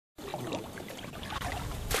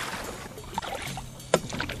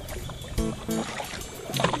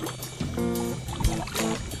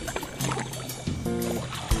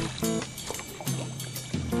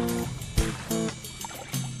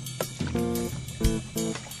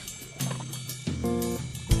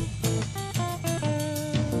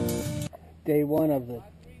day one of the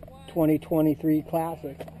 2023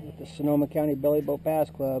 Classic with the Sonoma County Belly Boat Bass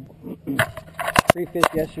Club. Free fish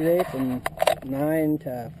yesterday from 9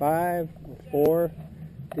 to 5 with 4.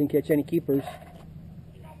 Didn't catch any keepers.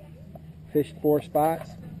 Fished 4 spots.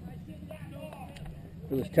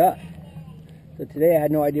 It was tough. So today I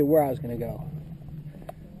had no idea where I was going to go.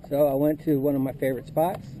 So I went to one of my favorite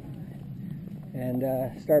spots and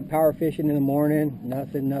started power fishing in the morning.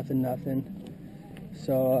 Nothing.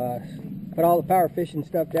 So put all the power fishing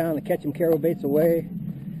stuff down, the catch 'em carol baits away.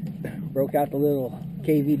 Broke out the little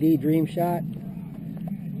KVD Dream Shot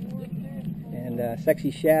and sexy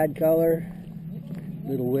shad color,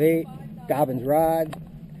 little weight, Dobbins rod,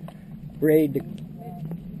 braid to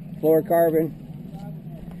fluorocarbon,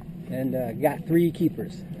 and got 3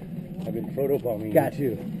 keepers. I've been photobombing got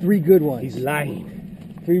you too. 3 good ones. He's lying.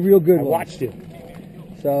 3 real good ones. I watched him.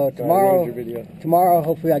 So tomorrow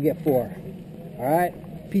hopefully I'll get 4. All right,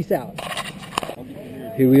 peace out.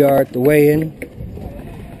 Here we are at the weigh-in.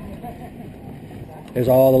 There's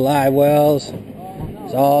all the live wells.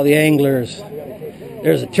 There's all the anglers.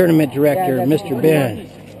 There's the tournament director, Mr. Ben.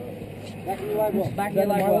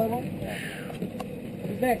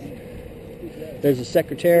 There's the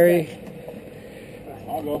secretary.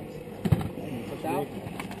 I'll go.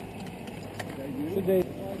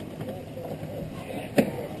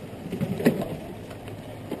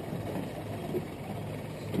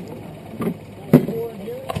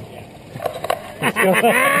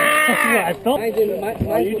 I felt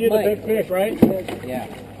you did the big fish, right? Yeah.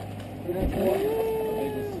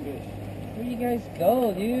 Where you guys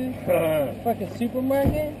go, dude? Fucking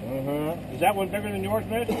supermarket? Is that one bigger than yours,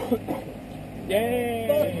 Mitch?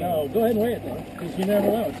 Yay! No, go ahead and weigh it then, because you never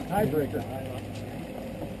know. It's a tiebreaker.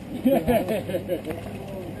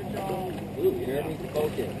 Ooh, Jeremy,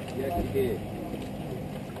 poke it. Yeah, you did.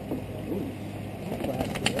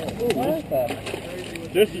 What the?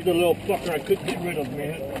 This is the little fucker I couldn't get rid of,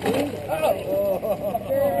 man.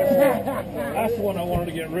 That's the one I wanted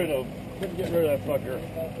to get rid of. Couldn't get rid of that fucker.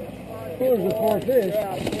 There's the 4 fish.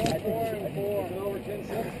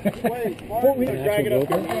 What we drag it up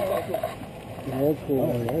there. Old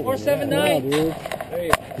school. 479.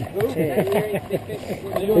 Hey.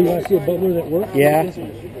 You want to see a bubbler that works? Yeah.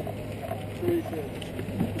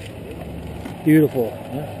 Beautiful.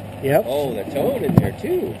 Yep. Oh, the tone in there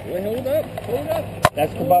too. Wait, hold up.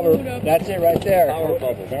 That's the bubble. That's it right there. Power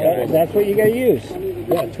bubble. That's what you gotta use.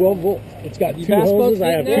 Yeah, 12 volts. It's got 2 bass boats hoses. I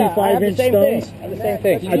have 2 getting 5-inch stones. I have the same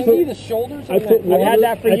thing. Did you see the shoulders? I put water, I've had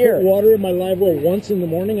that for years. I put water in my live well once in the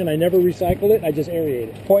morning, and I never recycle it. I just aerate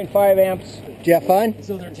it. 0.5 amps. Did you have fun?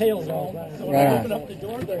 So their tails all. So when Right I on. open up the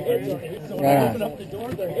door, their heads are here. So when Right I on. open up the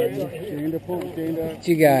door, their heads are here. It's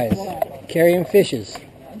you guys carrying fishes.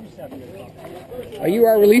 Are you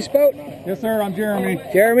our release boat? Yes, sir. I'm Jeremy.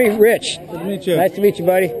 Jeremy, Rich. Good to meet you. Nice to meet you,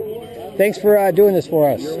 buddy. Thanks for doing this for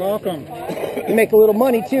us. You're welcome. You make a little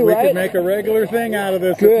money too, We right? could make a regular thing out of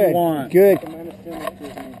this if Good. you want. Good.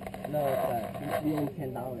 No, it's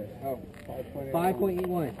 $10. Oh,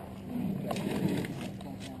 5.81.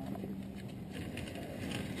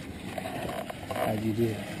 How'd you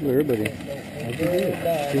do? Everybody. How'd you do?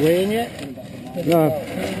 You weigh in yet? No.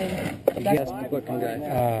 That's the booking guy.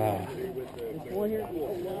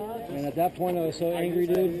 And at that point, I was so angry,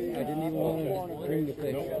 dude, I didn't even want to bring the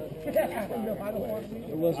fish.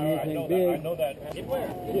 It wasn't anything big.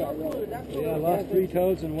 Yeah, I lost 3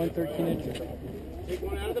 toads and 1 13-incher. Take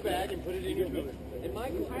one out of the bag and put it in your cooler.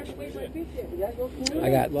 I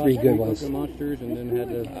got 3 good ones. Monsters and then had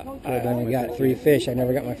to. I've only got 3 fish. I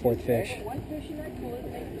never got my 4th fish.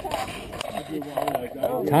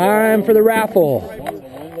 Time for the raffle.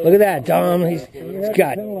 Look at that, Dom. He's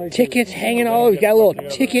got tickets hanging all over. He's got a little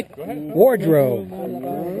ticket wardrobe.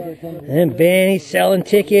 And then Benny's selling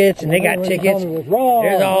tickets, and they got tickets.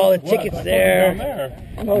 There's all the tickets there.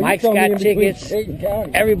 Mike's got tickets.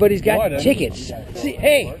 Everybody's got tickets. See,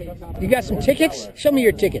 hey, you got some tickets? Show me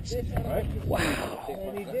your tickets. Wow.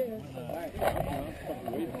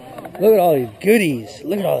 Look at all these goodies.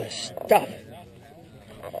 Look at all this stuff.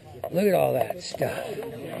 Look at all that stuff.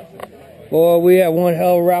 Boy, we have one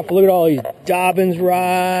hell of a raffle. Look at all these Dobbins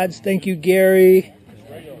rods. Thank you, Gary.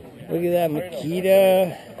 Look at that,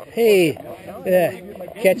 Makita. Hey, look at that.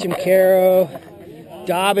 Catch 'em Caro.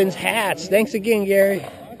 Dobbins hats. Thanks again, Gary.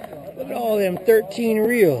 Look at all them 13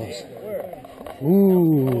 reels.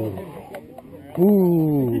 Ooh.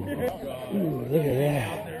 Ooh. Ooh, look at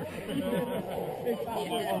that.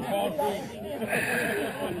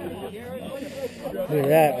 Look at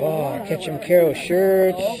that. Oh, Catch 'em Caro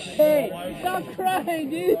shirts. Hey, stop crying,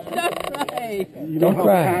 dude. Stop crying. Don't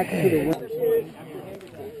cry.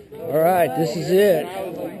 All right, this is it.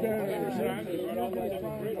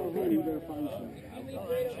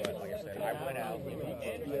 went out.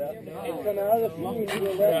 It's coming out of the food. You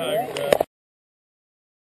go left.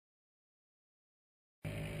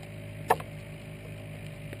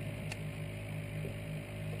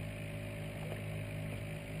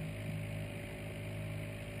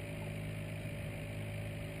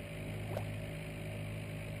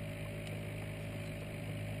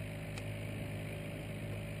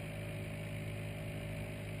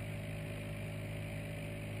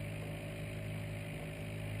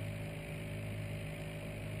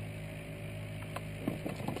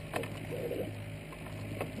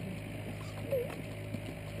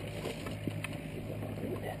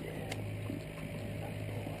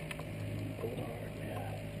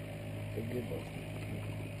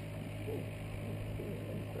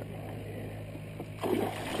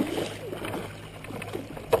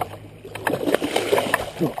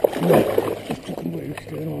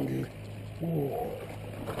 Stand on, dude. Whoa.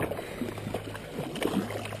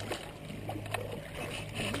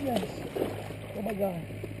 Yes. Oh my God.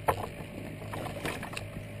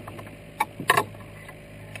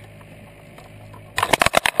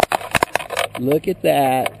 Look at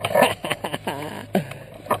that.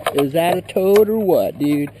 Is that a toad or what,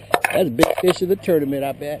 dude? That's a big fish of the tournament,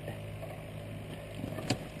 I bet.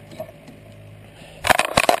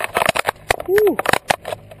 Woo.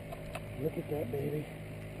 Look at that, baby.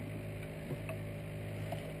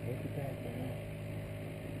 Look at that, man.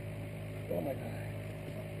 Oh my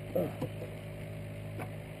God.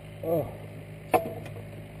 Oh.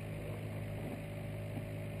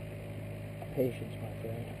 Patience, my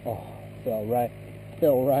friend. Oh, fell right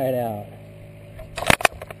out.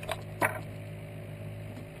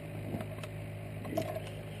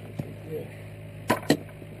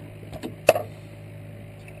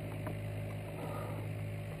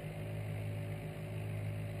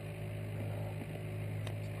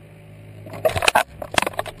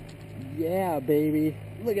 Yeah, baby.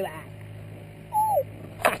 Look at that.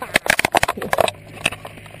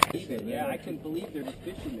 Yeah, I couldn't believe there was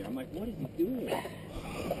fish in there. I'm like, what is he doing?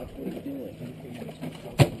 That's what he's doing.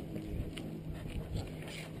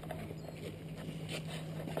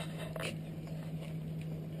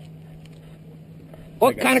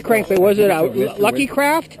 What kind of crankbait was it? A Lucky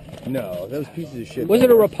Craft? No, those pieces of shit. Was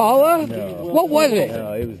it a Rapala? No. What was it?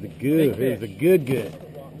 No, it was the good. It was the good.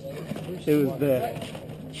 It was the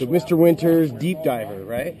Mr. Winters deep diver,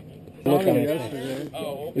 right? Look at it.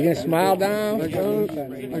 You gonna smile down? There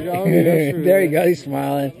There you go. He's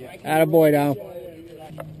smiling. Attaboy down.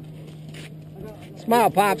 Smile,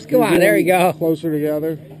 Pops. Come on. There you go. Closer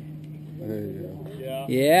together. There you go.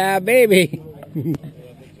 Yeah, baby.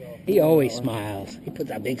 He always smiles. He puts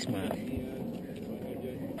a big smile.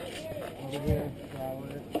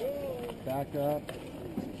 Back up.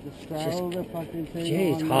 Just straddle the fucking thing.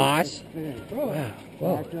 Jeez, on Haas. the thing. Wow.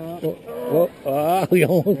 Whoa. Back up. Whoa. Oh, we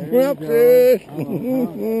almost There you dropped go. it.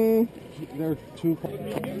 They're too.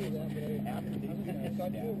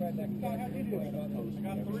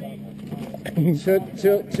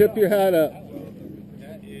 Tip your head up.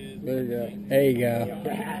 There you go. There you go.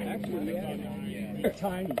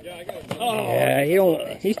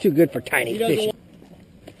 Yeah, he's too good for tiny fish.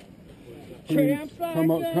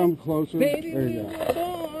 Come closer. There you go.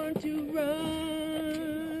 Born to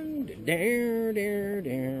run. There.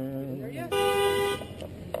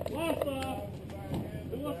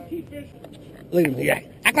 Look at him. Yeah.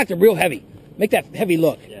 Act like they're real heavy. Make that heavy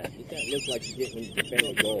look. Yeah, it kind of looks like you're getting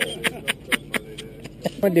a goal.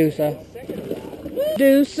 Medusa.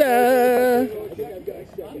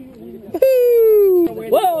 Woo!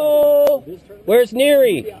 Whoa! Where's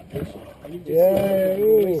Neary? Yeah,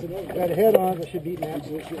 got a head on. I should beat Matt.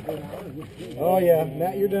 Oh yeah,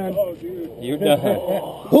 Matt, you're done. You're done.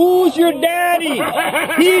 Who's your daddy?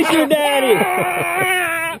 He's your daddy.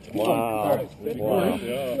 Wow.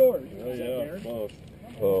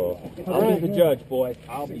 Oh. I'll be the judge, boy.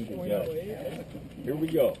 I'll be the judge. Here we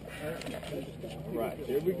go. Right,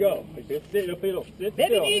 here we go. Sit still. Sit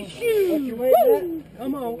still. Shoes.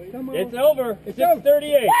 Come on. It's over. It's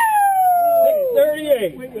 6:38.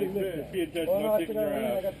 6:38.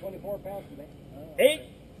 I got 24 pounds today.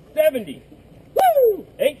 870. Woo!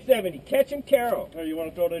 870. Catch him, Carol. Oh, you want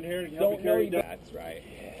to throw it in here and help me carry it down? That's right.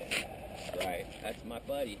 That's right. That's my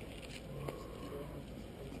buddy.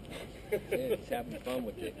 Yeah, he's having fun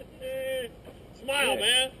with it. Smile,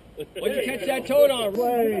 man. What'd you catch that toad on?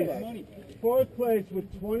 Fourth place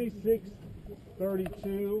with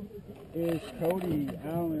 26.32 is Cody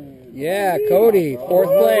Allen. Yeah, Cody, fourth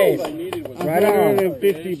place. Right on.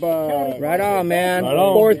 $150. Right on, man. Right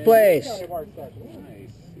on. Fourth place.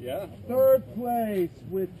 Yeah. Third place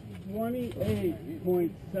with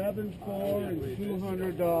 $28.74 and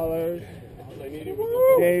 $200.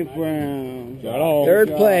 Dave Brown. Third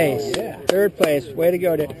place. Third place. Way to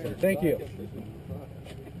go, Dave. Thank you.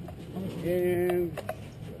 And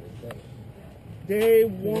day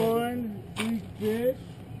one, each fish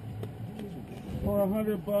for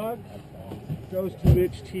 $100 goes to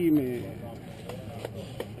Mitch T-Man.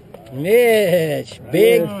 Mitch.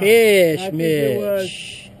 Big fish, I think it was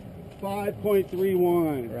Mitch.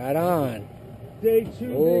 5.31. Right on. Day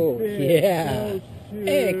two, Oh, big fish yeah. goes to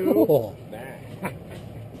Hey, cool.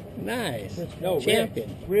 Nice.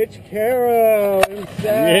 Champion. Rich Caro himself.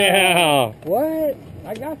 Yeah. What?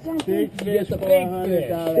 I got something. Big You fish get the for big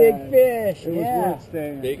 $100. fish. Big fish. It was Yeah. worth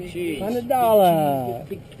staying. Big cheese. $100.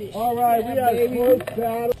 Big fish. All right, we Yeah, have baby. close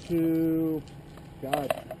battle to,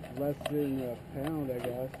 God, less than a pound, I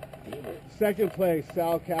guess. Second place,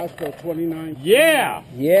 Sal Castro, 29. Yeah.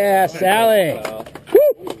 Yeah, Sally.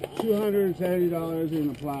 $270 in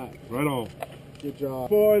the plaque. Right on. Good job.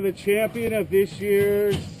 For the champion of this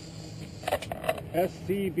year's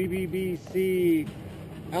SCBBBC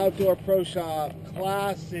Outdoor Pro Shop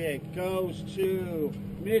Classic goes to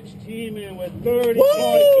Mitch T-Man with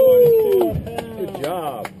 30.24 pounds. Good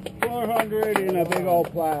job. 400 in a big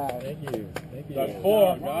old plaque. That's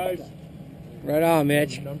 4, guys. Right on,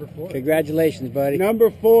 Mitch. Number 4. Congratulations, buddy.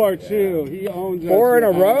 Number 4 too. He owns us 4 in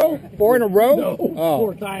a with row? 4 in a row? No, Oh.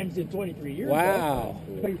 4 times in 23 years. Wow.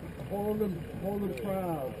 Hold him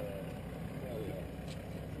proud.